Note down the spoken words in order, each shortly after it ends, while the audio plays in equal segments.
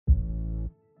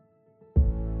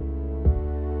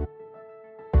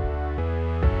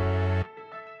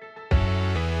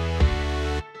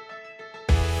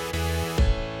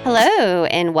Hello,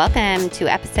 and welcome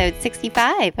to episode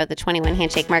 65 of the 21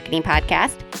 Handshake Marketing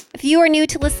Podcast. If you are new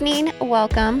to listening,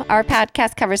 welcome. Our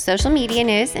podcast covers social media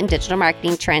news and digital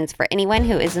marketing trends for anyone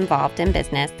who is involved in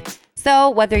business.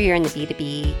 So whether you're in the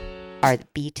B2B or the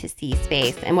B2C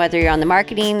space, and whether you're on the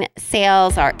marketing,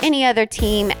 sales, or any other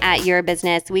team at your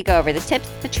business, we go over the tips,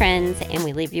 the trends, and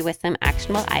we leave you with some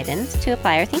actionable items to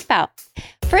apply or think about.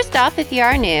 First off, if you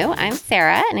are new, I'm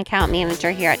Sarah, an account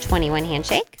manager here at 21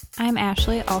 Handshake. I'm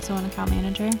Ashley, also an account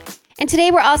manager. And today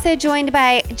we're also joined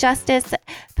by Justice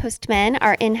Postman,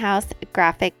 our in-house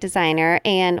graphic designer,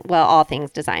 and well, all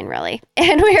things design really.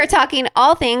 And we are talking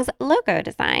all things logo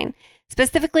design,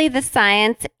 specifically the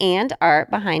science and art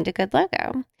behind a good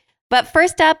logo. But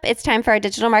first up, it's time for our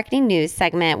digital marketing news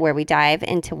segment where we dive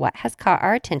into what has caught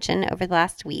our attention over the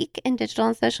last week in digital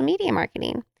and social media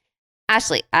marketing.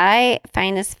 Ashley, I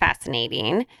find this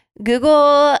fascinating.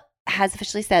 Google has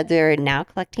officially said they're now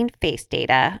collecting face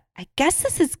data. I guess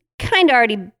this has kind of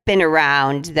already been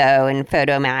around, though, in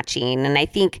photo matching. And I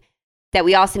think that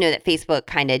we also know that Facebook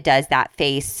kind of does that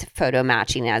face photo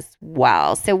matching as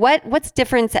well. So what's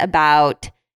different about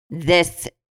this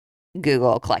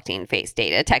Google collecting face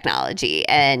data technology,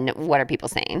 and what are people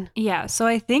saying? Yeah, so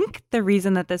I think the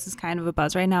reason that this is kind of a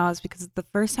buzz right now is because it's the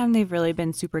first time they've really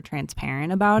been super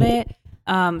transparent about it.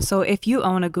 So if you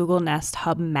own a Google Nest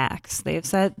Hub Max, they have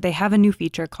said they have a new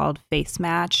feature called Face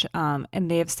Match,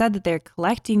 and they have said that they're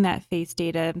collecting that face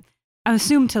data, I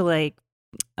assume to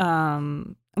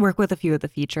work with a few of the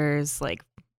features like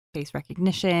face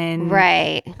recognition,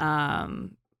 right?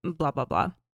 Blah blah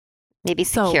blah. Maybe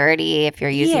security if you're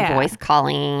using voice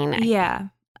calling. Yeah.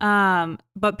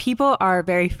 But people are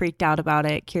very freaked out about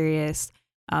it, curious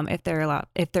if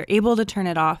they're able to turn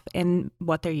it off and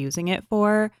what they're using it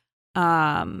for.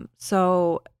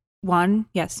 So one,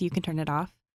 yes, you can turn it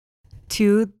off.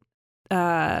 Two,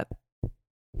 they're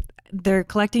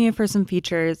collecting it for some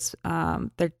features. I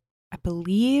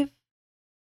believe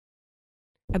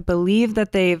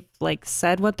that they've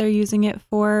said what they're using it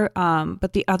for.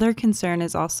 But the other concern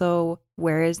is also,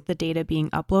 where is the data being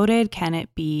uploaded? Can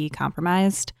it be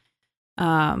compromised?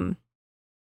 So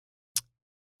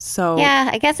yeah,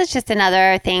 I guess it's just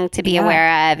another thing to be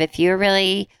aware of if you're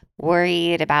really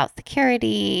worried about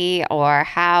security or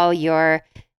how your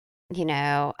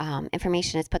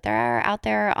information is put out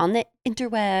there on the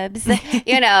interwebs,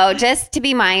 just to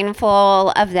be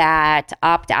mindful of that,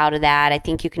 opt out of that. I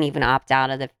think you can even opt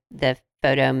out of the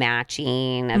photo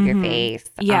matching of your face.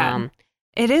 Yeah.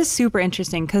 It is super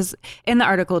interesting because in the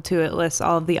article too, it lists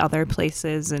all of the other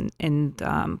places and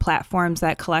platforms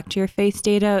that collect your face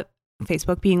data,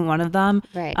 Facebook being one of them.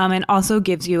 Right. And also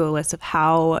gives you a list of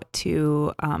how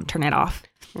to turn it off.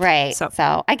 Right. So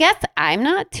I guess I'm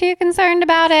not too concerned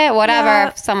about it. Whatever. Yeah.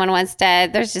 If someone wants to,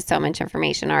 there's just so much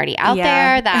information already out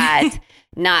there that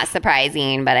not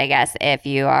surprising. But I guess if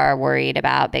you are worried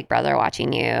about Big Brother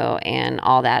watching you and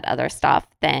all that other stuff,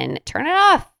 then turn it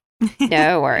off.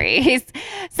 No worries.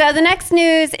 So the next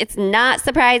news, it's not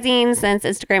surprising since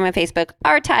Instagram and Facebook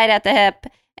are tied at the hip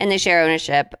and they share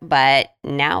ownership, but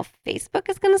now Facebook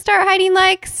is going to start hiding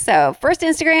likes. So first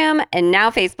Instagram and now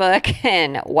Facebook.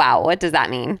 And wow, what does that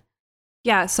mean?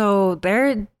 Yeah, so they're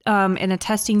in a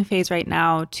testing phase right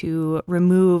now to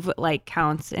remove like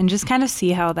counts and just kind of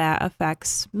see how that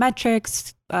affects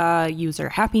metrics, user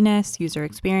happiness, user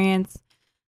experience.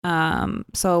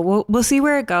 So we'll see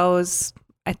where it goes.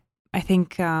 I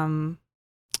think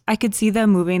I could see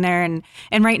them moving there. And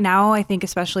right now, I think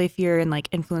especially if you're in like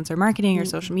influencer marketing or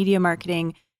social media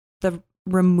marketing, the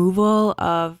removal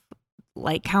of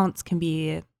like counts can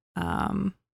be,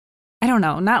 I don't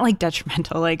know, not like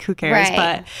detrimental, like who cares?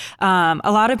 Right. But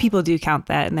a lot of people do count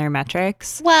that in their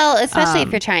metrics. Well, especially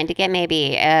if you're trying to get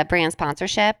maybe a brand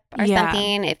sponsorship or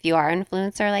something, if you are an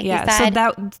influencer, like you said.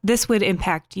 So this would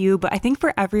impact you. But I think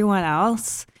for everyone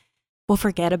else, we'll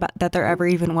forget about that there ever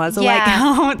even was a like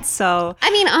count. So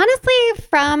I mean, honestly,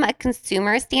 from a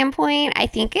consumer standpoint, I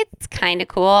think it's kind of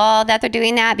cool that they're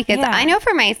doing that because I know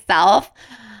for myself,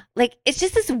 like it's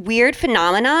just this weird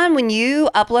phenomenon when you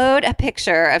upload a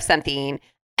picture of something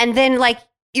and then like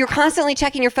you're constantly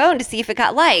checking your phone to see if it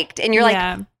got liked. And you're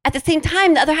like, at the same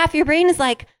time, the other half of your brain is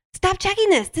like, stop checking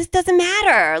this. This doesn't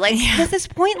matter. Like, this is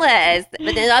pointless.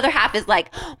 But the other half is like,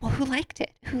 well, who liked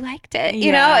it? Who liked it?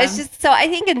 You know, it's just, so I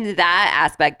think in that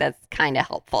aspect, that's kind of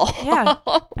helpful. Yeah,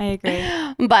 I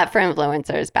agree. But for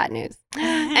influencers, bad news.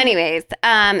 Anyways,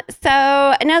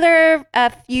 so a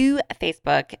few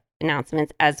Facebook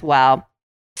announcements as well.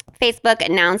 Facebook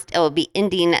announced it will be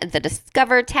ending the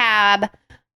Discover tab.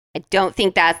 I don't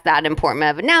think that's that important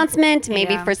of an announcement.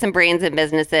 Maybe for some brands and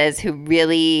businesses who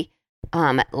really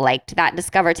liked that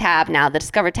Discover tab. Now, the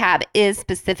Discover tab is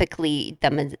specifically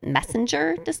the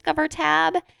Messenger Discover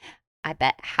tab. I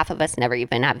bet half of us never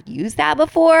even have used that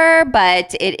before,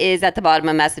 but it is at the bottom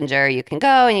of Messenger. You can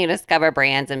go and you discover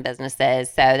brands and businesses.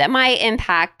 So that might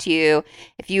impact you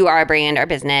if you are a brand or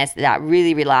business that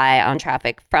really rely on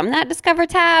traffic from that Discover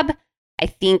tab. I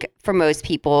think for most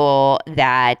people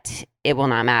that it will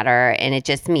not matter. And it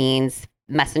just means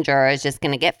Messenger is just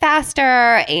going to get faster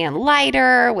and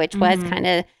lighter, which was kind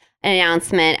of an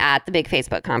announcement at the big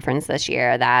Facebook conference this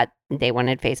year that they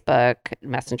wanted Facebook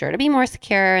Messenger to be more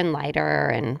secure and lighter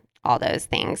and all those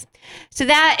things. So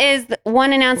that is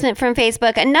one announcement from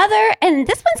Facebook. Another, and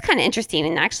this one's kind of interesting.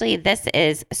 And actually, this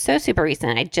is so super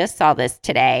recent. I just saw this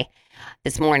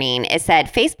this morning. It said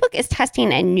Facebook is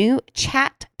testing a new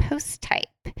chat post type.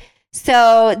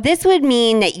 So this would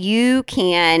mean that you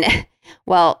can,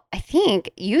 well, I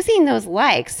think using those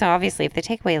likes. So obviously, if they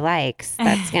take away likes,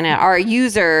 that's going to, our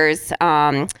users,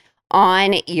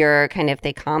 on your if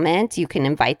they comment, you can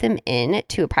invite them in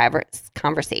to a private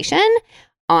conversation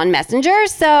on Messenger.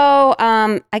 So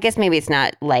I guess maybe it's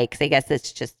not likes. I guess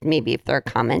it's just maybe if they're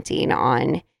commenting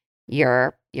on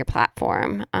your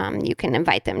platform, you can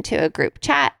invite them to a group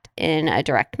chat in a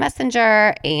direct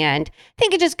messenger. And I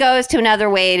think it just goes to another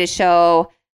way to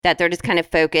show that they're just kind of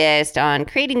focused on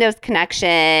creating those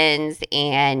connections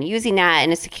and using that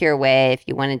in a secure way if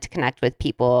you wanted to connect with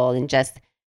people and just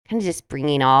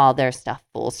bringing all their stuff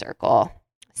full circle.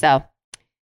 So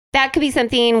that could be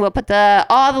something. We'll put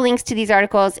all the links to these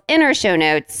articles in our show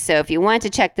notes. So if you want to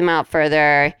check them out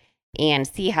further and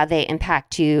see how they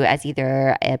impact you as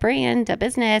either a brand, a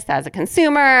business, as a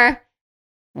consumer,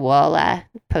 we'll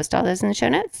post all those in the show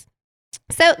notes.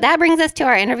 So that brings us to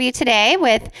our interview today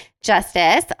with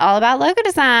Justice, all about logo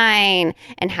design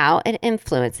and how it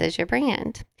influences your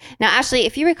brand. Now, Ashley,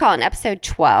 if you recall in episode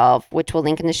 12, which we'll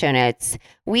link in the show notes,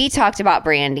 we talked about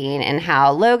branding and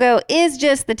how logo is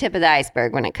just the tip of the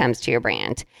iceberg when it comes to your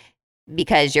brand,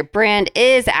 because your brand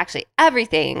is actually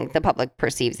everything the public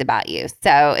perceives about you.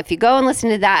 So if you go and listen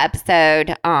to that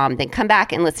episode, then come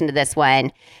back and listen to this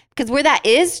one, because where that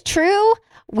is true,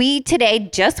 we today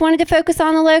just wanted to focus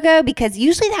on the logo because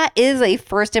usually that is a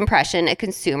first impression a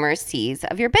consumer sees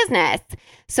of your business.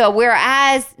 So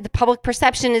whereas the public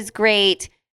perception is great,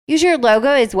 usually your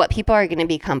logo is what people are going to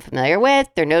become familiar with.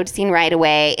 They're noticing right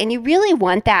away. And you really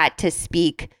want that to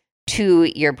speak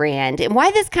to your brand. And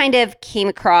why this kind of came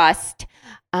across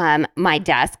my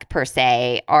desk per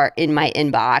se, or in my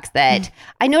inbox, that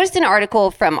I noticed an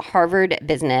article from Harvard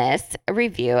Business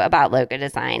Review about logo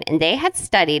design, and they had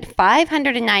studied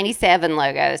 597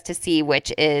 logos to see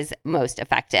which is most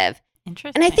effective.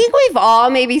 Interesting. And I think we've all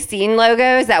maybe seen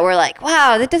logos that were like,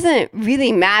 wow, that doesn't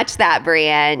really match that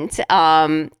brand.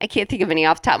 I can't think of any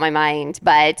off the top of my mind,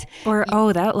 but. Or,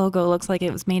 that logo looks like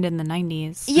it was made in the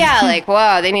 90s. Yeah, like,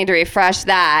 whoa, they need to refresh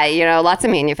that. Lots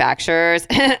of manufacturers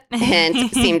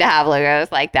and seem to have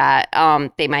logos like that.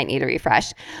 They might need a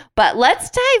refresh. But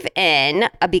let's dive in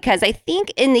because I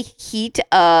think in the heat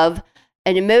of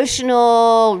an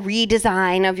emotional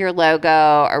redesign of your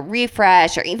logo or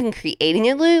refresh or even creating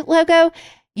a logo,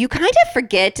 you kind of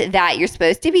forget that you're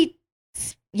supposed to be,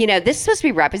 this is supposed to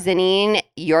be representing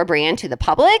your brand to the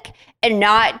public and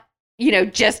not,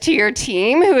 just to your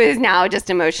team who is now just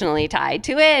emotionally tied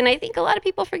to it. And I think a lot of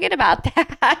people forget about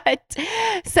that.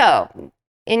 So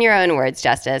in your own words,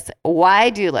 Justice,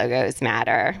 why do logos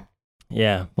matter?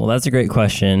 Yeah, well, that's a great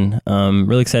question.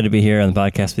 Really excited to be here on the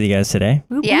podcast with you guys today.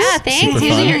 Yeah, thanks.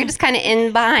 Usually you're just kind of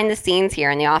in behind the scenes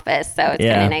here in the office, so it's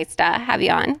kind of nice to have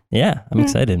you on. Yeah, I'm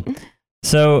excited.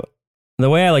 So the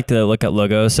way I like to look at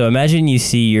logos, so imagine you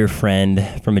see your friend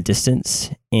from a distance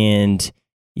and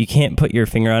you can't put your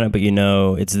finger on it, but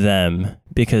it's them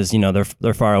because,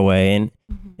 they're far away. And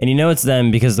it's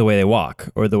them because of the way they walk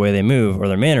or the way they move or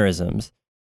their mannerisms.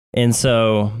 And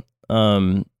so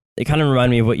it kind of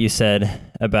reminded me of what you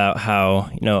said about how,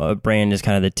 a brand is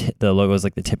kind of the logo is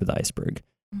like the tip of the iceberg.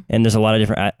 And there's a lot of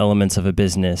different elements of a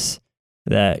business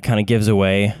that kind of gives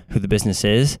away who the business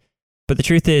is. But the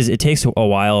truth is, it takes a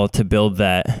while to build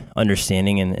that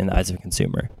understanding in the eyes of a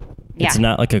consumer. Yeah. It's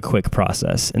not like a quick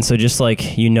process. And so just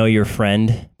like your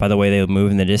friend by the way they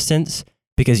move in the distance,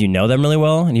 because you know them really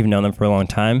well and you've known them for a long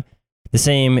time, the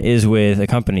same is with a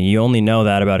company. You only know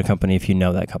that about a company if you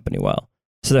know that company well.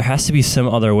 So there has to be some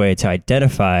other way to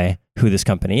identify who this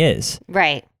company is.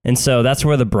 Right. And so that's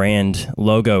where the brand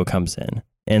logo comes in.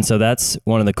 And so that's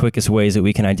one of the quickest ways that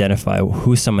we can identify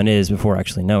who someone is before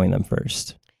actually knowing them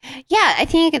first. Yeah, I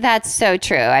think that's so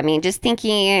true. I mean, just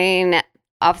thinking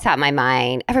off the top of my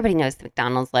mind, everybody knows the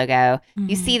McDonald's logo.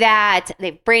 You see that.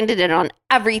 They've branded it on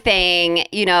everything.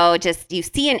 Just you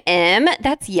see an M,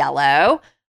 that's yellow.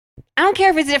 I don't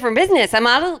care if it's a different business. I'm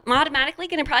automatically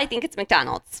going to probably think it's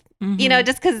McDonald's,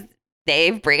 just because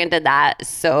they've branded that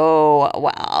so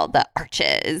well, the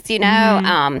arches,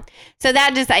 so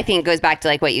that just, I think, goes back to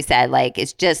like what you said, like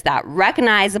it's just that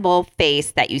recognizable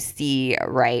face that you see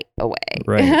right away.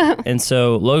 Right. And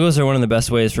so logos are one of the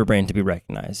best ways for a brand to be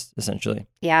recognized, essentially.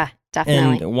 Yeah,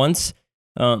 definitely. And once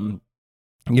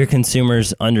your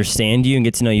consumers understand you and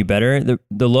get to know you better,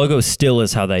 the logo still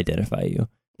is how they identify you.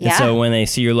 Yeah. And so when they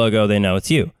see your logo, they know it's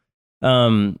you.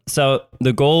 So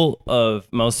the goal of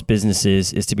most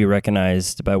businesses is to be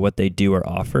recognized by what they do or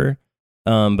offer.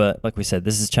 But like we said,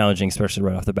 this is challenging, especially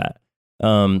right off the bat.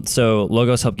 So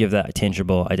logos help give that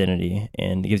tangible identity,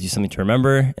 and it gives you something to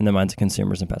remember in the minds of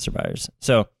consumers and passer buyers.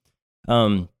 So,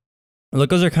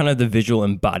 logos are kind of the visual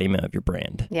embodiment of your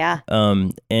brand. Yeah.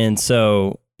 And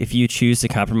so if you choose to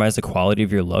compromise the quality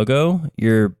of your logo,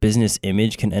 your business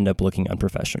image can end up looking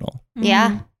unprofessional.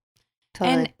 Yeah.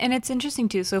 Totally. And it's interesting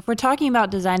too. So if we're talking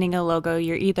about designing a logo,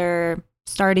 you're either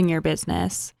starting your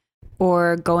business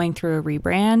or going through a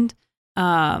rebrand.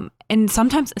 And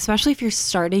sometimes, especially if you're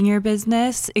starting your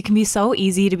business, it can be so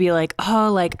easy to be like,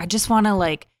 oh, like I just want to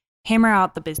like hammer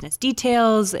out the business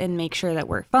details and make sure that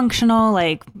we're functional,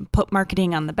 like put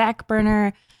marketing on the back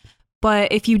burner.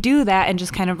 But if you do that and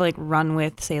just kind of like run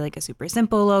with, say, like a super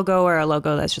simple logo or a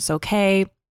logo that's just okay,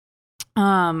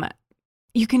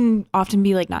 you can often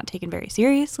be like not taken very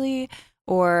seriously,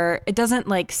 or it doesn't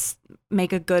like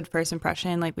make a good first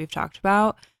impression like we've talked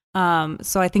about.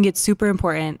 So I think it's super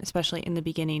important, especially in the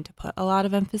beginning, to put a lot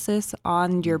of emphasis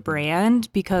on your brand,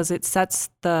 because it sets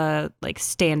the like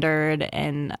standard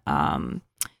and kind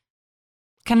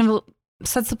of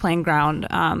sets the playing ground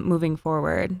moving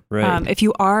forward. Right. If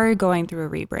you are going through a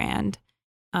rebrand,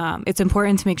 it's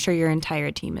important to make sure your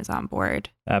entire team is on board.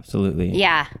 Absolutely.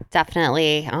 Yeah,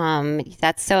 definitely.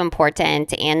 That's so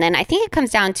important. And then I think it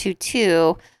comes down to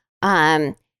too,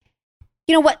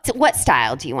 what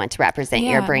style do you want to represent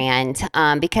your brand?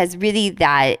 Because really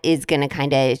that is going to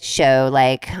kind of show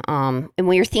like, and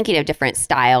when you're thinking of different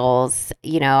styles,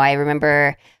 I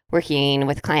remember working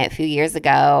with a client a few years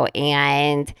ago,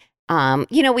 and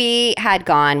we had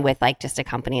gone with like just a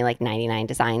company like 99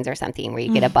 Designs or something where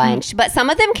you get a bunch, but some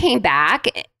of them came back,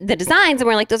 the designs, and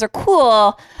we're like, those are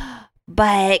cool,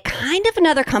 but kind of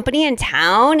another company in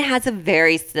town has a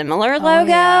very similar logo.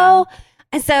 Yeah.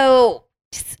 And so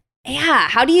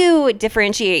how do you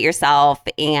differentiate yourself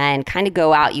and kind of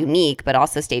go out unique, but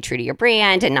also stay true to your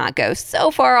brand and not go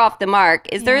so far off the mark?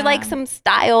 Is there like some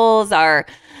styles or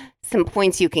some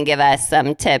points you can give us,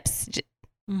 some tips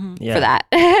for that?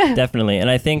 Definitely. And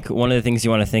I think one of the things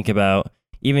you want to think about,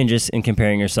 even just in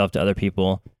comparing yourself to other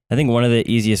people, I think one of the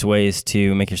easiest ways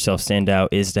to make yourself stand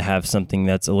out is to have something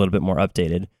that's a little bit more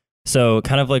updated. So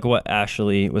kind of like what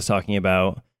Ashley was talking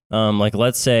about, like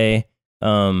let's say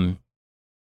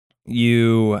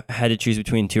you had to choose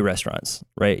between two restaurants,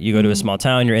 right? You go to a small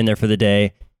town, you're in there for the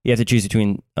day, you have to choose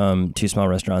between two small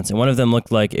restaurants, and one of them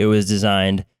looked like it was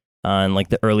designed on like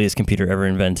the earliest computer ever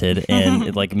invented and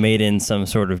it like made in some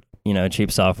sort of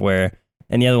cheap software,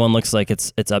 and the other one looks like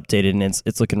it's updated and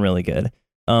it's looking really good.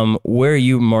 Where are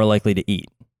you more likely to eat?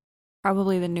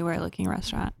 Probably the newer looking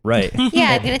restaurant. Right.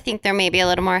 Yeah, I'm gonna think they're maybe a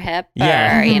little more hip, or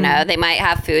they might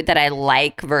have food that I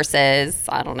like versus,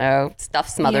 I don't know, stuff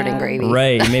smothered in gravy.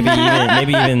 Right.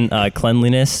 Maybe even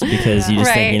cleanliness, because you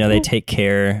just think they take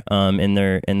care in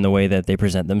the way that they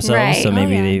present themselves. Right. So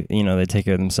maybe they take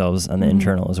care of themselves on the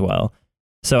internal as well.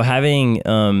 So having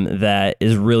that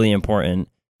is really important.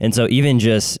 And so even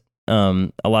just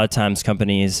a lot of times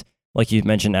companies, like you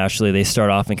mentioned, Ashley, they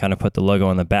start off and kind of put the logo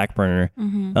on the back burner.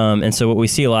 And so what we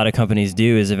see a lot of companies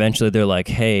do is eventually they're like,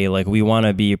 hey, like we want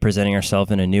to be presenting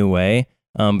ourselves in a new way,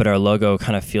 but our logo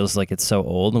kind of feels like it's so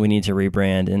old and we need to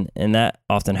rebrand. And that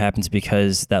often happens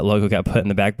because that logo got put in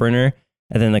the back burner,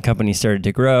 and then the company started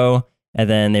to grow, and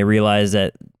then they realized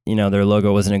that, their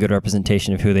logo wasn't a good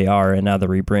representation of who they are, and now they're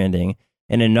rebranding.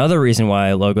 And another reason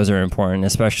why logos are important,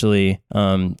 especially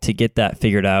to get that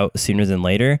figured out sooner than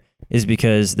later, is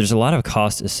because there's a lot of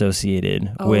cost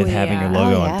associated with having your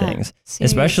logo on things,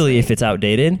 especially if it's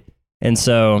outdated. And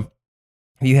so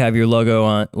if you have your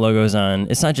logos on,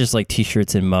 it's not just like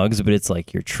t-shirts and mugs, but it's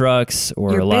like your trucks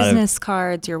or your a lot of business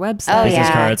cards, your website, business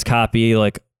cards, copy,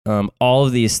 like all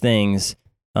of these things,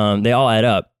 they all add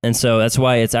up. And so that's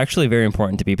why it's actually very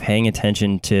important to be paying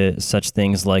attention to such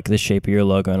things like the shape of your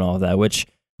logo and all of that, which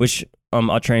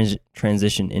I'll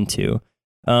transition into.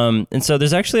 And so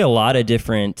there's actually a lot of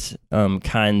different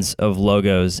kinds of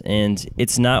logos, and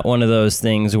it's not one of those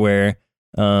things where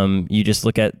you just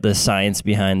look at the science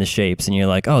behind the shapes and you're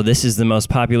like, oh, this is the most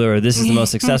popular or this is the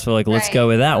most successful. Like, let's go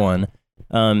with that one.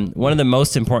 One of the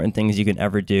most important things you can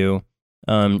ever do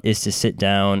is to sit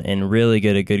down and really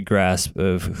get a good grasp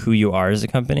of who you are as a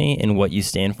company and what you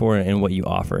stand for and what you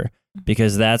offer,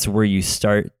 because that's where you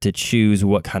start to choose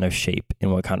what kind of shape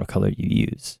and what kind of color you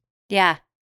use. Yeah.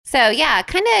 So yeah,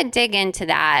 kind of dig into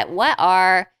that. What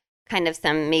are kind of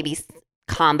some maybe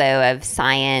combo of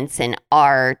science and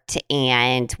art,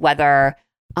 and whether,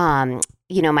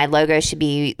 my logo should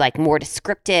be like more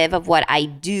descriptive of what I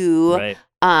do, Right.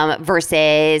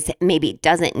 Versus maybe it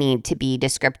doesn't need to be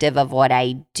descriptive of what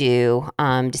I do.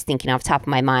 Just thinking off the top of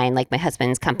my mind, like my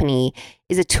husband's company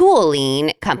is a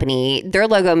tooling company. Their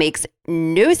logo makes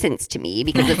no sense to me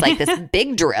because it's like this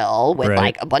big drill with Right.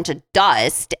 like a bunch of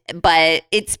dust, but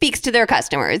it speaks to their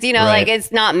customers, Right. like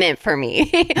it's not meant for me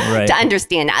Right. to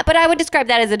understand that. But I would describe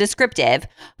that as a descriptive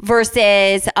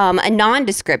versus a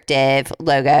non-descriptive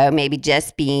logo, maybe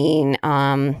just being,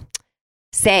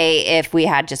 say if we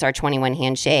had just our 21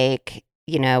 handshake,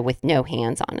 with no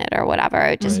hands on it or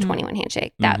whatever, just Right. 21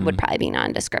 handshake, that would Mhm. probably be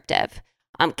non-descriptive.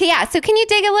 Yeah. So can you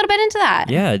dig a little bit into that?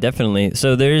 Yeah, definitely.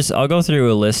 So I'll go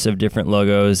through a list of different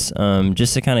logos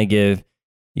just to kind of give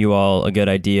you all a good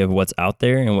idea of what's out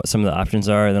there and what some of the options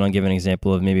are. And then I'll give an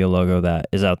example of maybe a logo that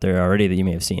is out there already that you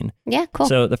may have seen. Yeah. Cool.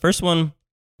 So the first one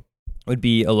would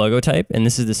be a logo type, and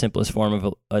this is the simplest form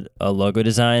of a logo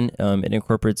design. It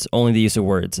incorporates only the use of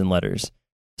words and letters.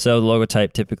 So the logo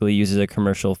type typically uses a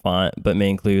commercial font, but may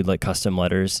include like custom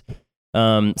letters.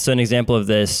 So an example of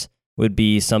this would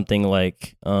be something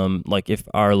like if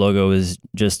our logo is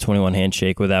just 21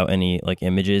 handshake without any like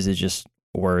images, it's just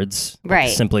words. Right.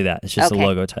 Simply that. It's just Okay. a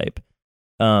logo type.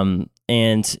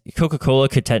 And Coca-Cola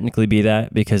could technically be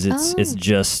that because it's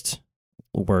just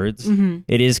words. Mm-hmm.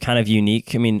 It is kind of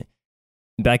unique. I mean,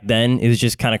 back then it was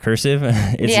just kind of cursive.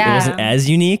 It Yeah. wasn't as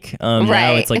unique. Now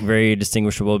Right. it's like very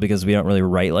distinguishable because we don't really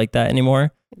write like that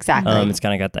anymore. Exactly. It's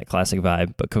kind of got that classic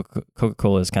vibe, but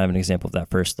Coca-Cola is kind of an example of that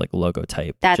first like logo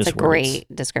type. That's just a words.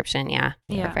 great description. Yeah.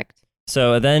 Yeah. Perfect.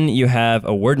 So then you have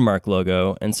a wordmark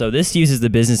logo. And so this uses the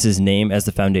business's name as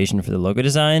the foundation for the logo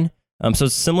design. So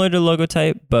it's similar to logo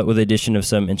type, but with addition of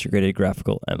some integrated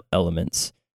graphical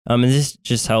elements. And this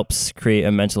just helps create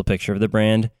a mental picture of the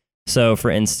brand. So for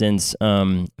instance,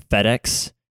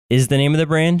 FedEx is the name of the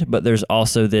brand, but there's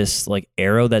also this like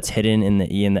arrow that's hidden in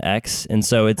the E and the X. And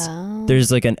so Oh.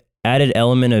 there's like an added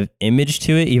element of image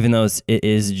to it, even though it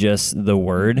is just the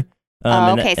word.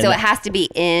 Okay, so it has to be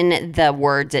in the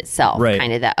words itself, Right.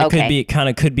 kind of.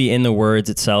 It could be in the words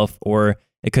itself, or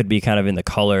it could be kind of in the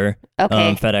color.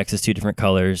 Okay, FedEx is two different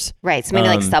colors. right. So maybe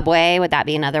like um, Subway, would that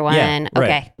be another one? Yeah, Okay,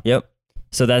 right. Yep.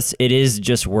 So it is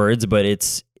just words, but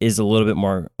is a little bit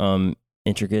more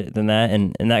intricate than that,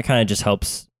 and that kind of just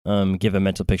helps give a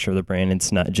mental picture of the brand.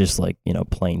 It's not just like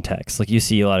plain text. Like you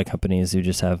see a lot of companies who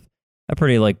just have a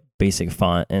pretty like basic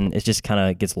font, and it just kind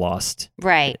of gets lost.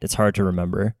 right. It's hard to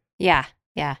remember. Yeah,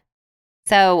 yeah.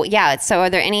 So are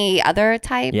there any other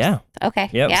types? Yeah. Okay.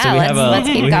 Yep. Yeah. So Let's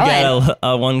keep we going. got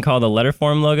a one called a letter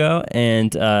form logo,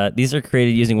 and these are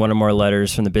created using one or more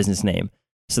letters from the business name.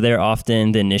 So they're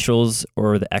often the initials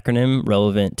or the acronym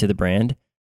relevant to the brand.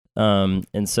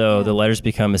 And so the letters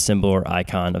become a symbol or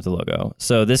icon of the logo.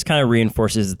 So this kind of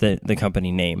reinforces the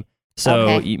company name. So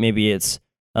Okay. maybe it's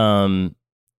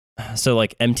so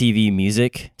like MTV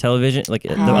Music Television, like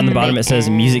Oh, on the bottom it says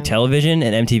Music yeah. Television,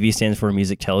 and MTV stands for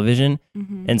Music Television.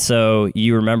 Mm-hmm. And so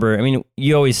you remember, I mean,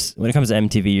 you always, when it comes to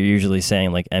MTV, you're usually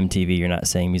saying like MTV, you're not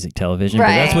saying Music Television, but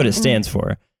that's Right. what it stands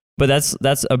for. But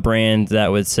that's a brand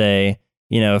that would say,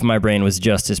 if my brand was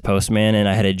Justice Postman and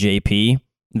I had a JP,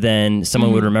 then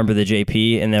someone would remember the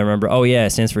JP and then remember, oh yeah, it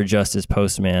stands for Justice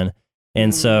Postman.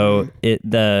 And so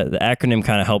the acronym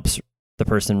kind of helps the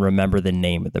person remember the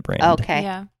name of the brand. Okay.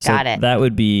 Yeah. So Got it. that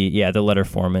would be, the letter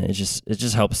form. It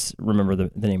just helps remember the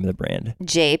name of the brand.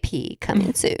 JP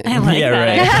coming soon. I like Yeah,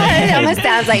 that. right. It almost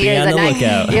sounds like Be you're on the, the next.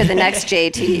 lookout. You're the next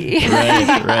JT.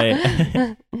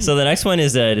 Right. So the next one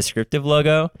is a descriptive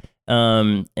logo.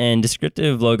 And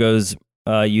descriptive logos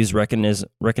use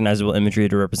recognizable imagery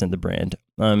to represent the brand.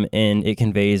 And it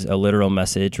conveys a literal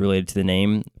message related to the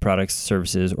name, products,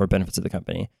 services, or benefits of the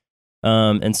company.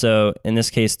 And so in this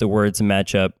case, the words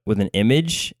match up with an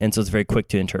image, and so it's very quick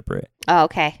to interpret. Oh,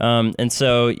 okay. And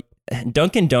so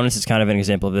Dunkin' Donuts is kind of an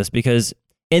example of this because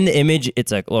in the image,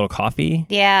 it's a little coffee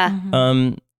Yeah.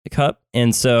 Mm-hmm. cup.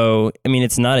 And so, I mean,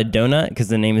 it's not a donut because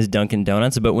the name is Dunkin'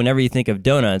 Donuts, but whenever you think of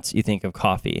donuts, you think of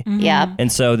coffee. Mm-hmm. Yep.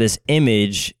 And so this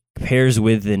image pairs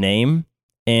with the name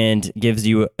and gives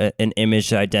you an image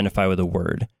to identify with a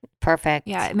word. Perfect.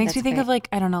 Yeah, it makes That's me think great. of like,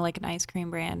 I don't know, like an ice cream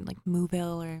brand, like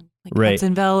Mooville or like Right.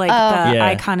 Hudsonville. Like Oh. the Yeah.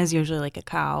 icon is usually like a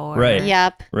cow. Or, Right.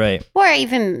 Yep. Right. Or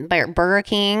even Burger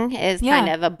King is Yeah, kind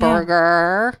of a yeah.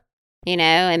 burger, you know,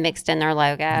 and mixed in their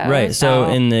logo. Right. So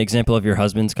in the example of your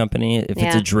husband's company, if it's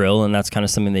Yeah. a drill and that's kind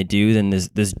of something they do, then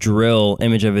this drill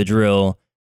image of a drill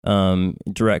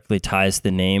directly ties the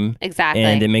name. Exactly.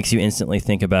 And it makes you instantly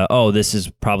think about, oh, this is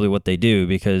probably what they do,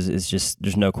 because it's just,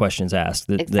 there's no questions asked.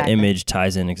 The Exactly. image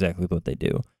ties in exactly with what they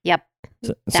do. Yep.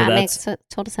 So That that's, makes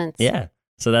total sense. yeah.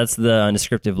 So that's the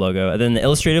descriptive logo. And then the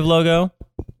illustrative logo,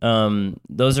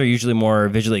 those are usually more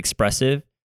visually expressive.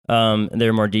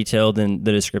 They're more detailed than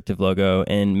the descriptive logo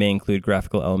and may include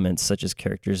graphical elements such as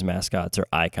characters, mascots, or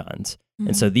icons.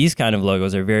 And so these kind of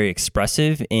logos are very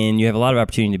expressive, and you have a lot of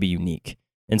opportunity to be unique.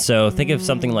 And so think of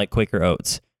something like Quaker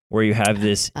Oats, where you have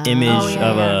this image Oh,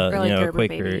 of Or a like Gerber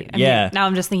Quaker. Baby. I Yeah. mean, now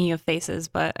I'm just thinking of faces,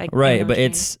 but I know Right, what but you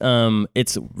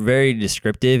it's very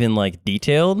descriptive and like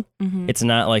detailed. mean. Mhm. It's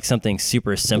not like something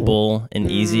super simple and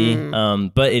easy,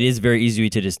 but it is very easy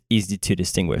to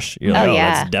distinguish. You're like, Oh, oh,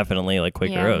 yeah. that's definitely like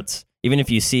Quaker Yeah. Oats. Even if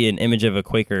you see an image of a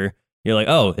Quaker, you're like,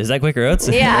 oh, is that Quaker Oats?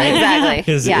 Yeah, exactly.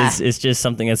 Because Yeah. it's just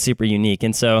something that's super unique.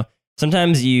 And so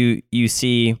sometimes you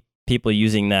see people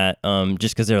using that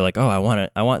just because they're like, oh, I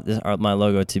want this, my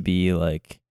logo to be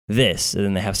like this, and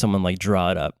then they have someone like draw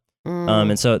it up.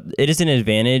 And so it is an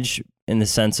advantage in the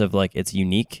sense of like it's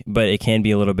unique, but it can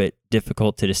be a little bit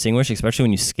difficult to distinguish, especially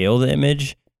when you scale the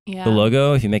image. Yeah. The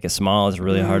logo, if you make it small, it's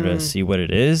really hard to see what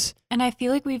it is. And I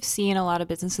feel like we've seen a lot of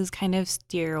businesses kind of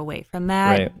steer away from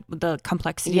that, Right. the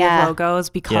complexity Yeah. of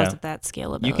logos because Yeah. of that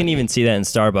scalability. You can even see that in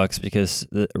Starbucks, because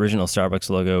the original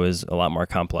Starbucks logo is a lot more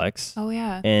complex. Oh,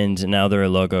 yeah. And now their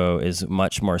logo is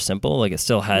much more simple. Like it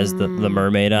still has the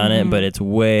mermaid on it, but it's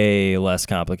way less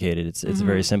complicated. It's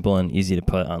very simple and easy to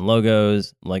put on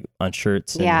logos, like on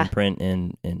shirts and, Yeah. and print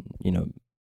and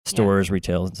stores,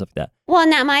 retail and stuff like that. Well,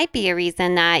 and that might be a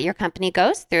reason that your company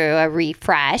goes through a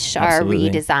refresh or Absolutely.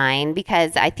 a redesign,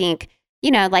 because I think, you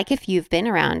know, like if you've been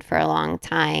around for a long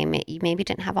time, you maybe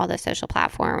didn't have all those social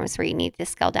platforms where you need to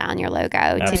scale down your logo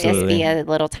to just Absolutely. be a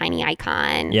little tiny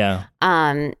icon. Yeah.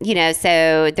 You know,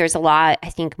 so there's a lot, I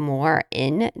think, more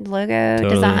in logo Totally.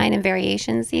 design and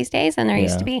variations these days than there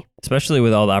used Yeah. to be. Especially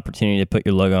with all the opportunity to put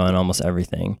your logo on almost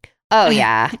everything. Oh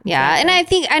yeah, yeah,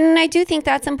 Exactly. and I do think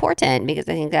that's important, because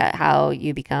I think that how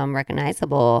you become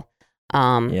recognizable.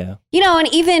 Yeah. You know, and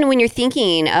even when you're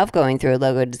thinking of going through a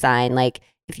logo design, like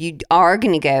if you are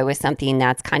going to go with something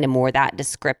that's kind of more that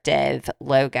descriptive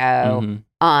logo,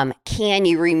 Mhm. can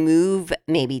you remove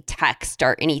maybe text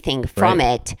or anything from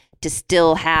it to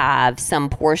still have some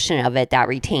portion of it that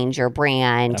retains your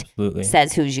brand, Absolutely.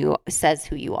 says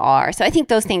who you are. So I think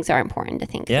those things are important to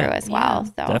think Yeah. through as well.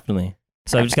 So Definitely.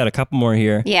 So I've just got a couple more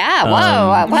here. yeah,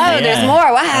 whoa, Yeah. there's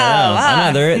more. Wow,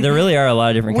 I know. There really are a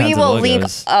lot of different we kinds will of link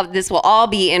logos. this will all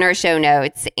be in our show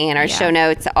notes, and our Yeah. show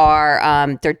notes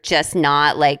are they're just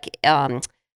not like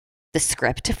the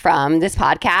script from this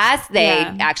podcast. They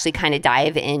Yeah. actually kind of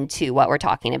dive into what we're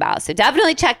talking about, so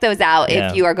definitely check those out Yeah.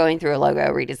 if you are going through a logo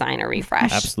redesign or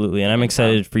refresh. Absolutely. And I'm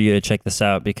excited for you to check this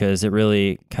out, because it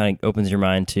really kind of opens your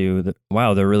mind to,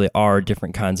 wow, there really are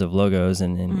different kinds of logos,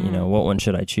 and what one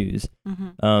should I choose?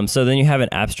 So then you have an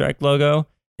abstract logo,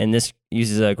 and this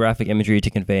uses a graphic imagery to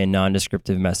convey a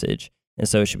non-descriptive message. And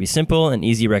so it should be simple and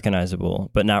easy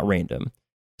recognizable, but not random.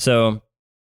 So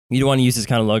you want to use this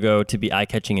kind of logo to be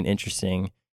eye-catching and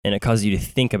interesting, and it causes you to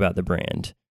think about the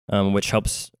brand, which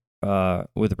helps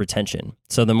with retention.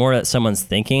 So the more that someone's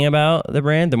thinking about the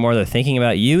brand, the more they're thinking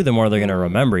about you, the more they're going to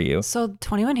remember you. So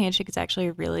 21 Handshake is actually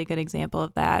a really good example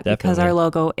of that, because Definitely. our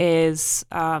logo is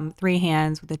 3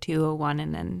 hands with a 2, a 1,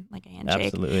 and then like a handshake.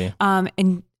 Absolutely.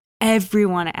 And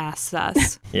everyone asks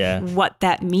us Yeah. what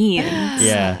that means.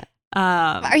 Yeah.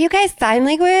 Are you guys sign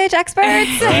language experts?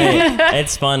 Right.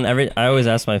 It's fun. I always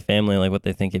ask my family like what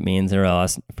they think it means, or I'll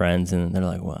ask friends, and they're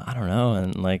like, well, I don't know.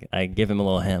 And like I give them a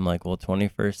little hint, I'm like, well,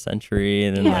 21st century,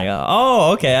 and then Yeah. like,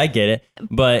 oh, okay, I get it.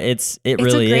 But it really It's a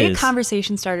great is.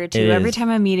 conversation starter too. It Every is. time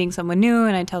I'm meeting someone new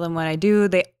and I tell them what I do,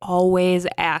 they always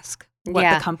ask what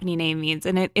Yeah. the company name means.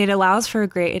 And it allows for a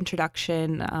great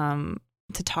introduction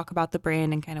to talk about the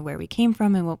brand and kind of where we came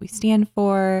from and what we stand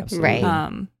for. Absolutely.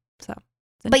 Right. So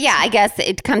But yeah, I guess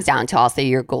it comes down to also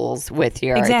your goals with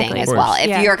your Exactly. thing as Of well. course. If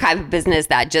Yeah. you're a kind of business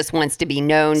that just wants to be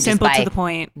known simple just by to the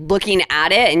point. looking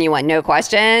at it and you want no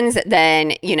questions,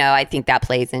 then, I think that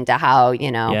plays into how,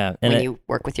 Yeah, and when you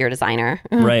work with your designer.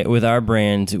 Right. With our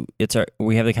brand,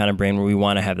 we have the kind of brand where we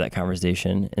want to have that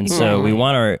conversation. And so we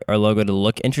want our logo to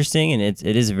look interesting, and it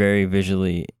is very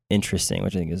visually interesting,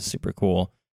 which I think is super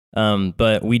cool.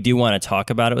 But we do want to talk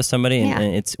about it with somebody. Yeah.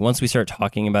 And it's once we start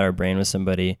talking about our brand with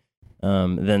somebody,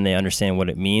 then they understand what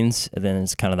it means. And then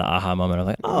it's kind of the aha moment of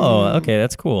like, oh, okay,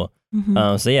 that's cool.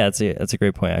 So yeah, that's a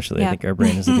great point. Actually, I think our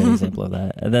brand is a good example of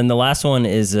that. And then the last one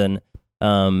is an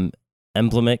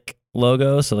emblemic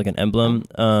logo, so like an emblem.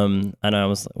 And I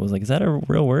was like, is that a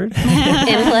real word?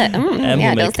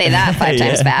 Yeah, don't say that 5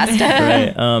 times fast.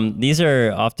 Right. These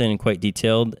are often quite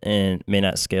detailed and may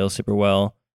not scale super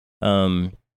well.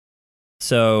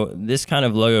 So this kind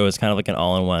of logo is kind of like an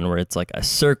all-in-one where it's like a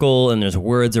circle and there's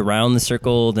words around the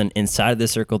circle. Then inside the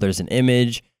circle, there's an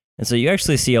image. And so you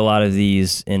actually see a lot of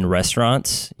these in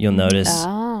restaurants. You'll notice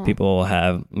people will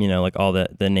have, like all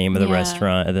the name of the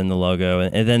restaurant and then the logo.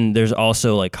 And then there's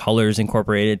also like colors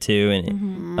incorporated too.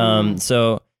 And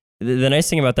so the nice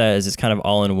thing about that is it's kind of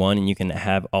all in one and you can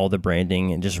have all the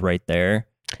branding and just right there.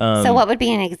 So what would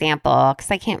be an example? Because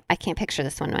I can't picture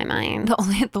this one in my mind.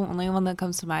 The only one that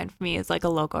comes to mind for me is like a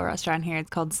local restaurant here. It's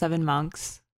called Seven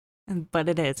Monks, but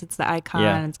it's the icon.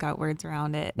 And it's got words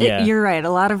around it. You're right. A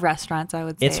lot of restaurants, I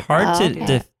would say. It's hard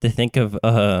to think of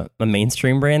a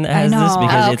mainstream brand that has this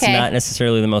because it's not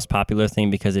necessarily the most popular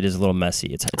thing because it is a little messy.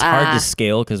 It's hard to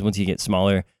scale because once you get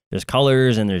smaller, there's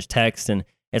colors and there's text and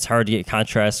it's hard to get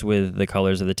contrast with the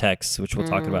colors of the text, which we'll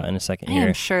talk about in a second here.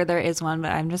 I'm sure there is one,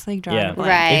 but I'm just like drawing a blank.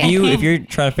 Right. If you're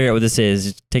trying to figure out what this is,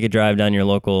 just take a drive down your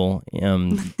local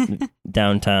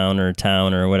downtown or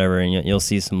town or whatever, and you'll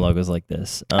see some logos like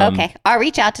this. Okay. I'll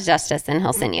reach out to Justice and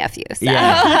he'll send you a few. So.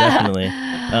 Yeah,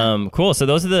 definitely. Cool. So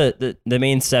those are the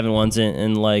main 7 ones.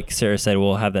 And like Sarah said,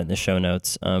 we'll have that in the show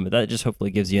notes. But that just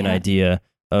hopefully gives you an idea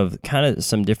of kind of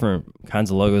some different kinds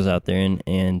of logos out there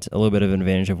and a little bit of an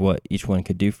advantage of what each one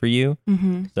could do for you.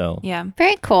 So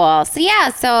very cool.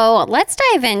 So let's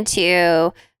dive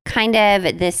into kind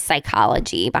of this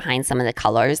psychology behind some of the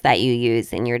colors that you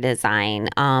use in your design.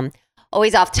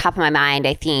 Always off the top of my mind,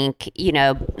 I think,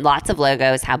 lots of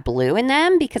logos have blue in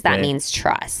them because that means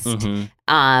trust.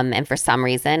 And for some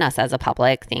reason, us as a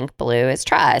public think blue is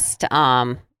trust.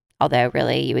 Although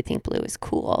really you would think blue is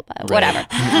cool, but whatever.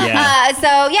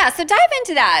 So dive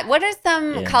into that. What are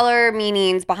some color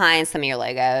meanings behind some of your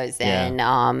logos?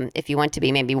 And if you want to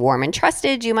be maybe warm and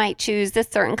trusted, you might choose this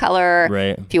certain color.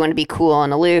 Right. If you want to be cool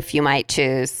and aloof, you might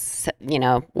choose,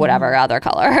 whatever other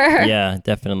color. Yeah,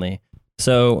 definitely.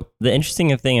 So the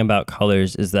interesting thing about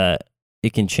colors is that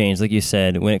it can change. Like you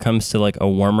said, when it comes to like a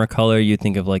warmer color, you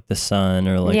think of like the sun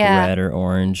or like red or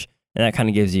orange. And that kind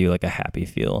of gives you like a happy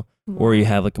feel. Or you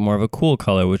have like more of a cool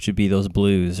color, which would be those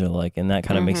blues or like, and that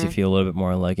kind of makes you feel a little bit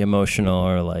more like emotional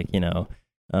or like,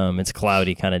 it's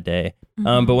cloudy kind of day.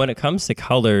 But when it comes to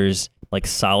colors, like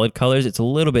solid colors, it's a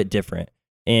little bit different.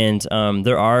 And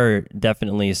there are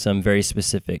definitely some very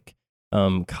specific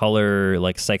color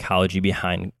like psychology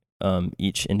behind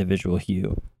each individual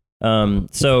hue.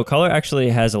 So color actually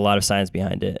has a lot of science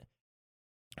behind it.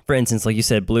 For instance, like you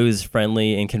said, blue is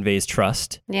friendly and conveys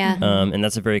trust. Yeah. And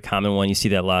that's a very common one. You see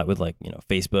that a lot with like,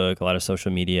 Facebook, a lot of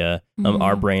social media.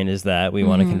 Our brand is that. We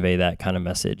want to convey that kind of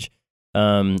message.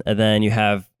 And then you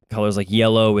have colors like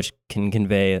yellow, which can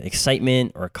convey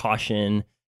excitement or caution.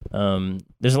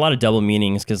 There's a lot of double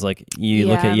meanings because like you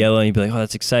look at yellow and you'd be like, oh,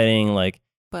 that's exciting. Like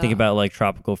think about like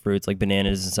tropical fruits like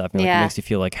bananas and stuff. And like, it makes you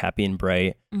feel like happy and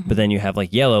bright. But then you have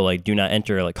like yellow, like do not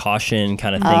enter, like caution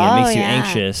kind of thing. It makes you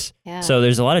anxious. Yeah. So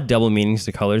there's a lot of double meanings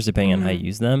to colors depending on how you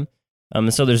use them.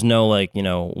 So there's no like,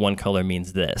 one color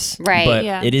means this. Right.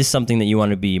 But it is something that you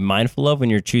want to be mindful of when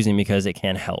you're choosing because it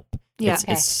can help. Yeah.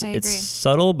 It's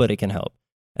subtle, but it can help.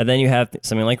 And then you have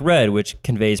something like red, which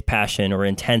conveys passion or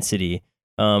intensity,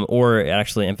 or it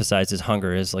actually emphasizes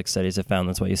hunger, as like studies have found.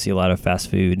 That's why you see a lot of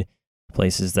fast food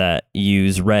places that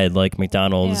use red, like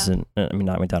McDonald's, and I mean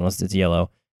not McDonald's, it's yellow,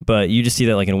 but you just see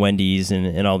that like in Wendy's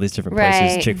and all these different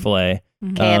places, Chick-fil-A,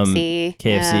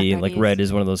 KFC, like red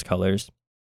is one of those colors.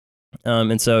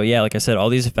 And so like I said, all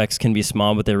these effects can be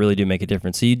small, but they really do make a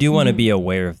difference. So you do want to be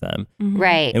aware of them,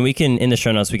 right? And we can in the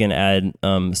show notes we can add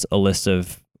a list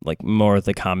of like more of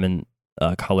the common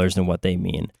colors and what they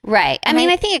mean. Right. I mean,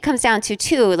 I think it comes down to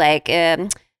too, like.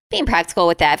 Being practical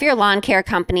with that. If you're a lawn care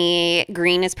company,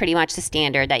 green is pretty much the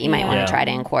standard that you might want to try to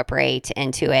incorporate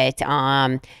into it.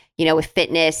 With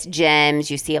fitness gyms,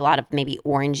 you see a lot of maybe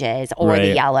oranges or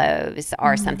the yellows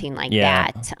or something like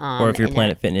that. Or if you're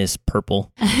Planet Fitness,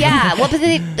 purple. Yeah. Well,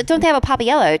 but don't they have a pop of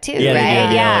yellow too, right?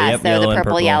 Yeah. So the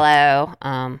purple, yellow.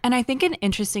 And I think an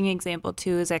interesting example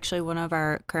too is actually one of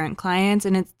our current clients,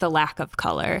 and it's the lack of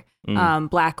color.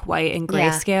 Black, white, and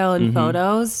grayscale in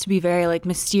photos to be very like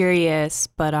mysterious,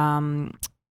 but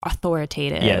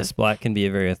authoritative. Yes, black can be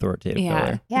a very authoritative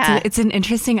color. Yeah. It's an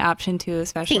interesting option too,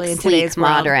 especially Think in sleek, today's world.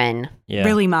 modern. Yeah.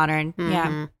 Really modern. Yeah.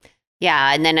 Mhm.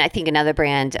 Yeah, and then I think another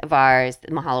brand of ours,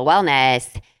 Mahalo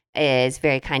Wellness, is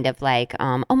very kind of like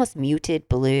almost muted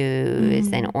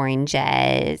blues and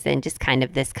oranges and just kind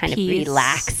of this kind Peace. of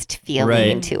relaxed feeling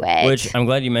Right. to it. Which I'm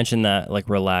glad you mentioned that, like,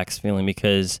 relaxed feeling,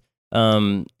 because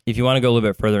if you want to go a little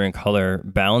bit further in color,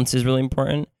 balance is really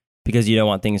important because you don't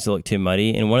want things to look too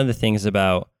muddy. And one of the things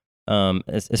about,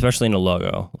 especially in a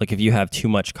logo, like if you have too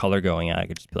much color going out, it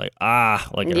could just be like,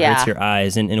 like it hurts your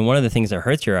eyes. And one of the things that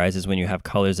hurts your eyes is when you have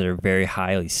colors that are very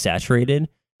highly saturated,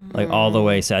 like all the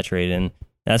way saturated. And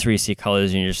that's where you see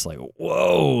colors and you're just like,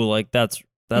 whoa, like that's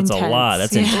Intense. a lot.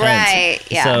 That's Yeah. intense. Right,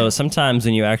 yeah. So sometimes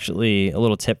when you actually, a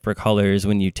little tip for colors,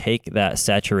 when you take that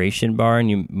saturation bar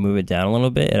and you move it down a little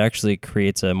bit, it actually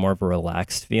creates a more of a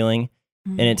relaxed feeling.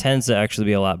 And it tends to actually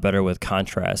be a lot better with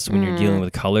contrast when you're dealing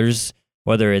with colors,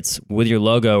 whether it's with your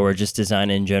logo or just design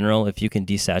in general. If you can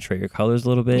desaturate your colors a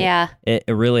little bit, it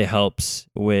really helps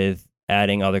with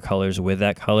adding other colors with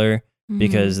that color.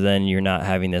 Because then you're not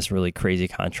having this really crazy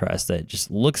contrast that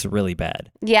just looks really bad.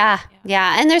 Yeah.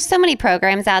 And there's so many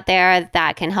programs out there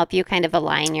that can help you kind of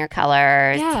align your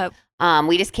colors. Yeah.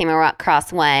 We just came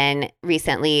across one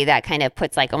recently that kind of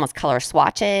puts like almost color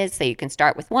swatches. So you can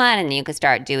start with one and then you can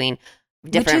start doing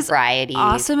different Which is varieties.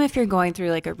 Awesome if you're going through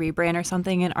like a rebrand or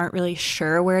something and aren't really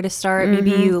sure where to start.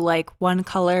 Maybe you like one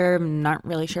color, not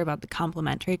really sure about the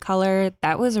complementary color.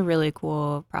 That was a really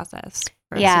cool process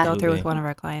for us to go through with one of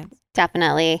our clients.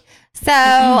 Definitely. So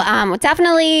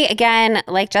definitely, again,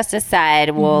 like Justice said,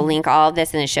 we'll link all of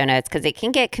this in the show notes because it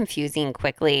can get confusing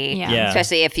quickly. Yeah.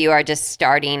 Especially if you are just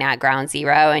starting at ground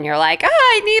zero and you're like,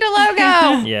 I need a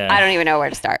logo. Yeah. I don't even know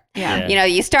where to start. Yeah. You know,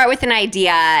 you start with an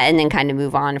idea and then kind of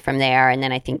move on from there. And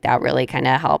then I think that really kind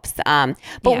of helps. But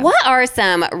what are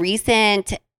some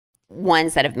recent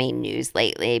ones that have made news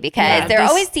lately? Because there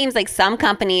always seems like some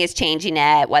company is changing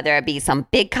it, whether it be some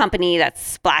big company that's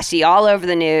splashy all over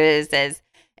the news is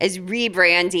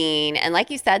rebranding. And like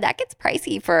you said, that gets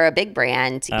pricey for a big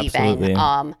brand Absolutely.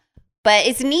 even. But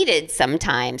it's needed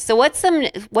sometimes. So what's some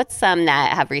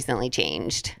that have recently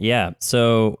changed? Yeah.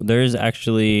 So there's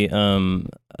actually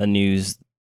a news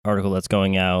article that's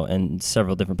going out and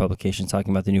several different publications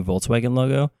talking about the new Volkswagen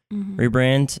logo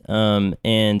rebrand.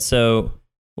 And so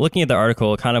looking at the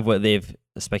article, kind of what they've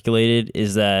speculated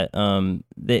is that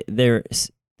they're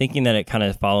thinking that it kind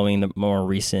of following the more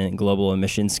recent global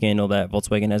emissions scandal that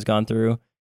Volkswagen has gone through.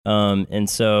 And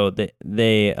so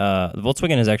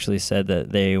Volkswagen has actually said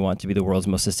that they want to be the world's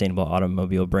most sustainable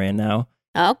automobile brand now.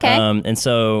 Okay. And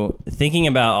so thinking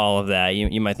about all of that,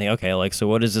 you might think, okay, like, so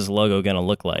what is this logo going to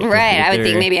look like? Right. I would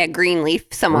think maybe a green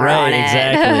leaf somewhere on it.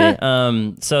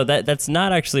 Exactly. So that's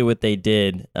not actually what they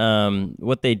did.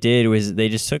 What they did was they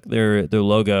just took their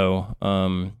logo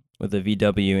with the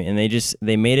VW and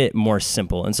they made it more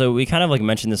simple. And so we kind of like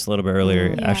mentioned this a little bit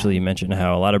earlier. Actually, you mentioned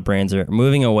how a lot of brands are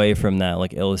moving away from that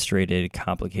like illustrated,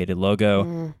 complicated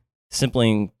logo,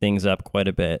 simpling things up quite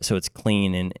a bit so it's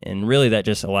clean and really that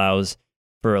just allows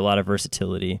for a lot of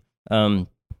versatility.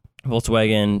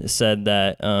 Volkswagen said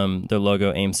that their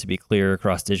logo aims to be clear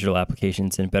across digital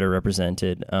applications and better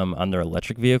represented on their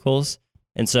electric vehicles.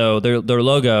 And so their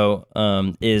logo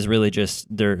is really just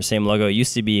their same logo. It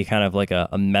used to be kind of like a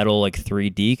metal, like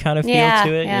 3D kind of feel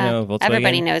to it. Yeah. You know, Volkswagen.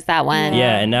 Everybody knows that one.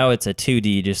 Yeah, and now it's a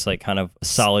 2D, just like kind of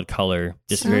solid color,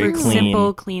 just very clean.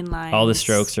 Simple, clean lines. All the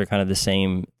strokes are kind of the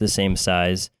same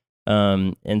size.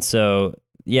 And so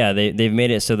they've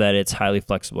made it so that it's highly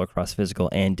flexible across physical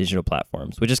and digital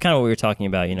platforms, which is kind of what we were talking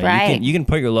about. You know, you can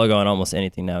put your logo on almost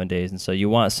anything nowadays, and so you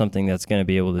want something that's going to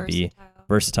be able to be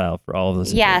versatile for all of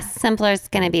those. Yes, simpler is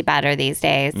going to be better these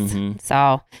days.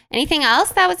 So, anything else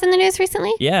that was in the news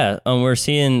recently? Yeah, we're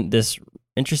seeing this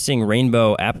interesting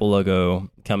rainbow Apple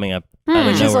logo coming up out of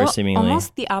Which is nowhere, seemingly.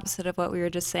 almost the opposite of what we were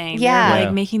just saying. Yeah. They're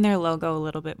like making their logo a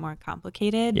little bit more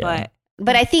complicated,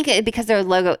 But I think because their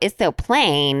logo is so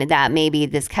plain that maybe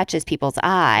this catches people's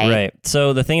eye. Right.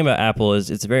 So the thing about Apple is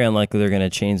it's very unlikely they're going to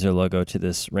change their logo to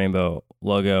this rainbow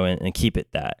logo and keep it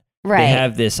that. Right. They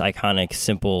have this iconic,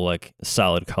 simple, like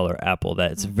solid color Apple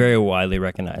that's very widely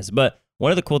recognized. But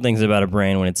one of the cool things about a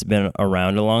brand when it's been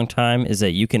around a long time is that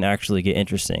you can actually get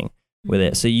interesting with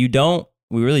it. So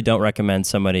we really don't recommend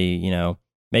somebody, you know,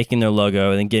 making their logo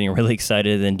and then getting really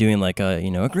excited and then doing like a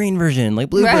green version,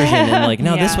 like blue version. And like,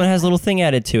 no, this one has a little thing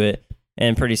added to it.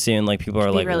 And pretty soon, like people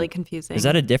are like, really confusing. Is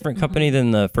that a different company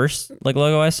than the first like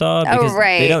logo I saw? Because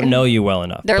they don't know you well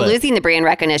enough. They're losing the brand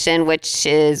recognition, which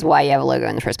is why you have a logo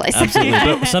in the first place. Absolutely.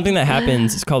 But something that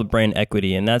happens is called brand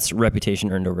equity, and that's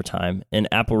reputation earned over time. And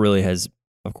Apple really has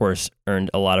of course, earned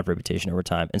a lot of reputation over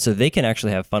time. And so they can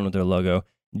actually have fun with their logo,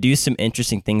 do some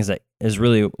interesting things that is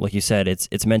really, like you said,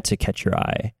 it's meant to catch your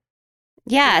eye.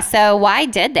 Yeah. So why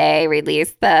did they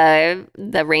release the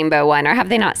rainbow one, or have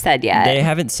they not said yet? They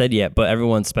haven't said yet, but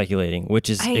everyone's speculating, which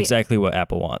is exactly what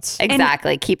Apple wants.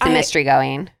 Exactly. Keep the mystery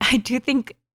going. I do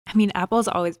think, I mean, Apple's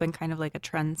always been kind of like a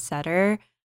trendsetter.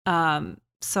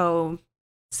 So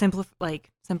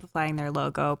simplifying their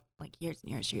logo like years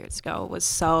and years ago was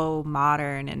so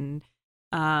modern, and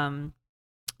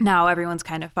now everyone's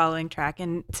kind of following track.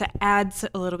 And to add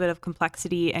a little bit of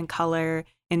complexity and color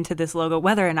into this logo,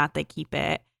 whether or not they keep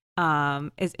it,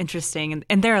 is interesting.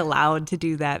 And they're allowed to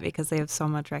do that because they have so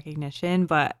much recognition.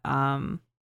 But I'm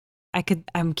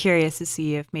curious to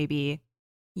see if maybe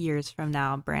years from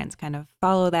now brands kind of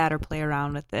follow that or play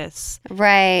around with this.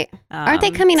 Right. Aren't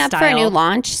they coming up for a new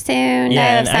launch soon?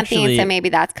 Yeah, of something? Actually, so maybe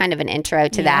that's kind of an intro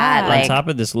to that. On top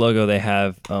of this logo, they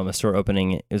have a store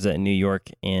opening. It was at New York,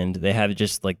 and they have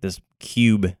just like this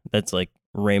cube that's like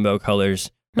rainbow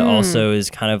colors that also is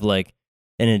kind of like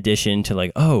an addition to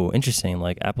like, oh, interesting.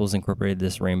 Like Apple's incorporated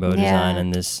this rainbow design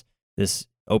and this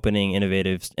opening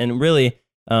innovative, and really,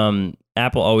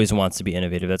 Apple always wants to be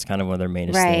innovative. That's kind of one of their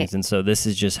mainest things. And so this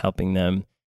is just helping them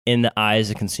in the eyes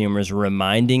of consumers,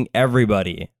 reminding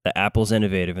everybody that Apple's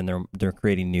innovative and they're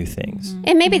creating new things.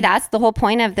 And maybe that's the whole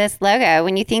point of this logo.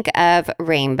 When you think of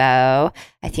rainbow,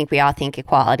 I think we all think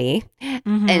equality.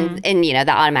 And you know,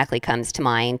 that automatically comes to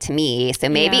mind to me. So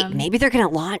maybe they're going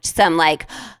to launch some like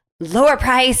lower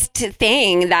priced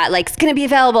thing that like is going to be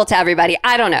available to everybody.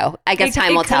 I don't know. I guess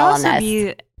time will tell on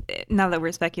this. Now that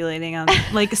we're speculating on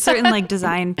like certain like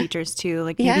design features too,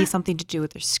 like maybe something to do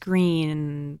with their screen,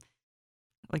 and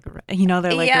like, you know,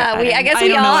 they're like, I guess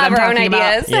we all have our own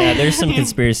ideas. Yeah, there's some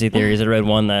conspiracy theories. I read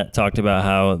one that talked about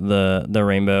how the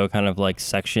rainbow kind of like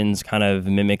sections kind of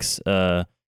mimics a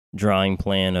drawing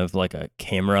plan of like a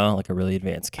camera, like a really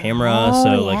advanced camera.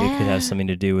 So like it could have something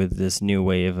to do with this new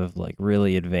wave of like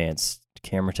really advanced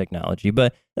camera technology,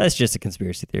 but that's just a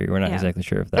conspiracy theory. We're not exactly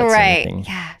sure if that's anything.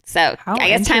 Yeah. So I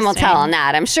guess time will tell on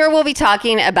that. I'm sure we'll be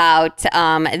talking about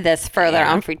this further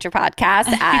on future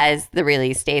podcasts as the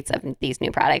release dates of these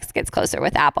new products gets closer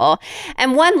with Apple.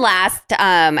 And one last,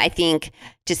 I think,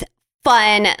 just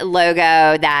fun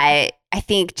logo that I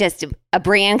think just a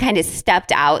brand kind of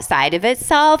stepped outside of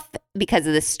itself because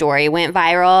of the story went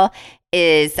viral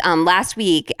is last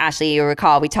week, Ashley, you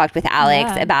recall, we talked with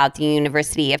Alex about the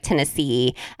University of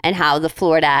Tennessee and how the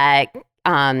Florida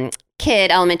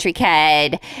elementary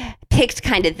kid, picked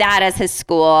kind of that as his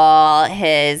school.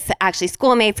 His actually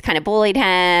schoolmates kind of bullied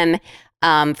him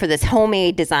for this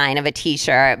homemade design of a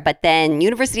t-shirt. But then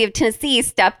University of Tennessee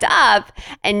stepped up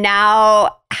and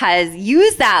now has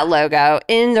used that logo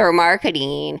in their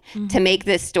marketing to make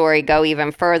this story go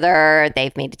even further.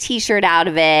 They've made a t-shirt out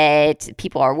of it.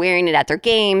 People are wearing it at their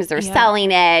games. They're selling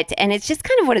it. And it's just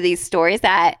kind of one of these stories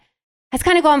that has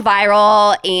kind of gone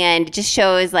viral and just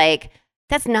shows like,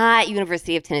 that's not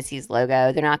University of Tennessee's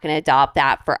logo. They're not going to adopt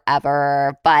that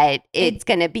forever, but it's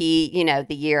going to be, you know,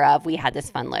 the year of we had this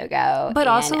fun logo, but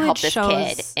also help this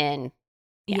kid. And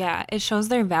it shows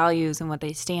their values and what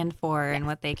they stand for and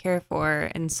what they care for.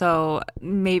 And so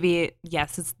maybe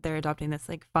they're adopting this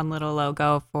like fun little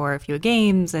logo for a few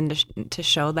games and to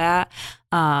show that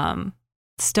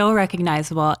still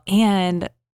recognizable, and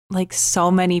like so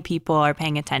many people are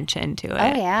paying attention to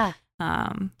it. Oh yeah.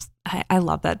 I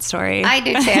love that story. I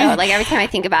do too. Like every time I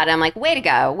think about it, I'm like, way to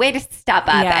go. Way to step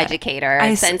up,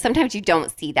 educators. And sometimes you don't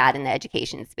see that in the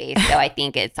education space. So I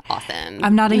think it's awesome.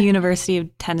 I'm not a University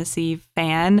of Tennessee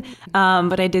fan,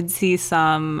 but I did see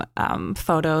some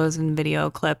photos and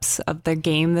video clips of their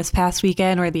game this past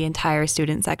weekend where the entire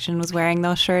student section was wearing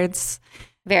those shirts.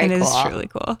 Very cool. It is truly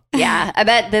cool. Yeah. I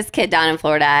bet this kid down in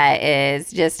Florida is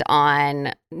just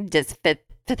on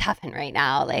fifth heaven right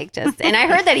now. Like and I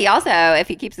heard that he also, if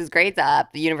he keeps his grades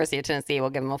up, the University of Tennessee will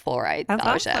give him a full ride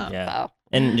scholarship. Awesome. Yeah. So.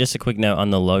 And just a quick note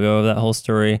on the logo of that whole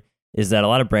story is that a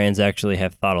lot of brands actually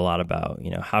have thought a lot about,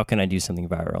 you know, how can I do something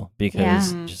viral?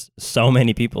 Because just so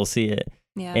many people see it.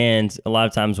 Yeah. And a lot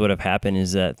of times what have happened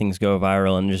is that things go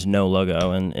viral and there's no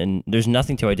logo and there's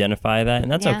nothing to identify that.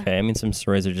 And that's okay. I mean, some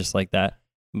stories are just like that.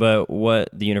 But what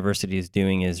the university is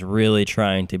doing is really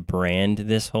trying to brand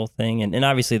this whole thing. And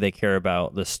obviously they care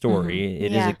about the story.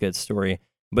 It is a good story.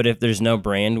 But if there's no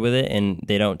brand with it and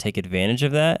they don't take advantage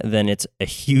of that, then it's a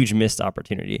huge missed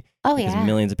opportunity. Oh, because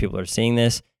millions of people are seeing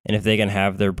this. And if they can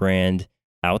have their brand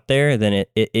out there, then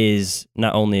it is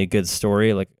not only a good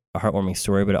story, like a heartwarming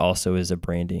story, but it also is a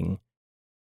branding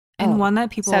And one that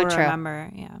people so will true.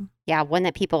 remember. Yeah. Yeah, one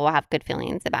that people will have good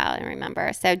feelings about and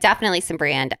remember. So definitely some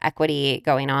brand equity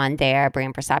going on there,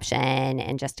 brand perception,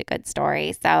 and just a good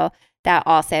story. So that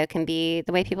also can be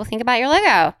the way people think about your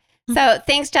logo. So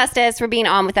thanks, Justice, for being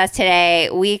on with us today.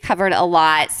 We covered a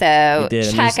lot. So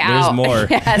check out there's more.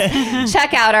 Yes,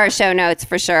 check out our show notes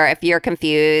for sure if you're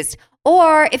confused.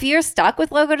 Or if you're stuck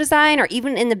with logo design, or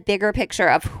even in the bigger picture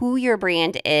of who your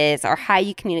brand is or how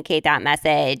you communicate that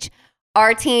message,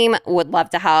 our team would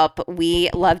love to help. We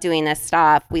love doing this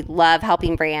stuff. We love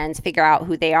helping brands figure out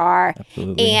who they are.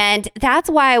 Absolutely. And that's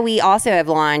why we also have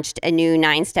launched a new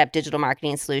 9-step digital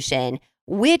marketing solution,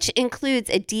 which includes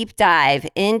a deep dive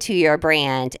into your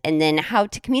brand and then how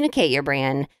to communicate your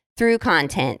brand through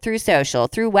content, through social,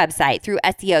 through website, through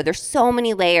SEO. There's so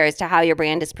many layers to how your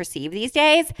brand is perceived these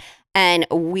days. And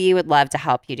we would love to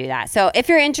help you do that. So if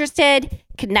you're interested,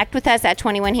 connect with us at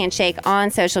 21 Handshake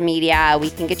on social media. We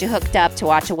can get you hooked up to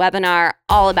watch a webinar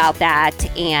all about that.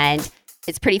 And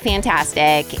it's pretty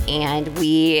fantastic. And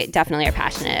we definitely are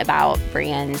passionate about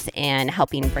brands and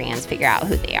helping brands figure out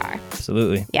who they are.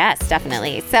 Absolutely. Yes,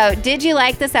 definitely. So did you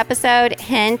like this episode?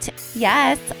 Hint,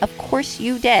 yes, of course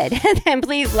you did. Then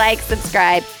please like,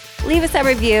 subscribe, leave us a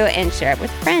review, and share it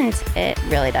with friends. It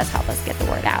really does help us get the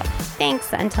word out.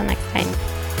 Thanks. Until next time.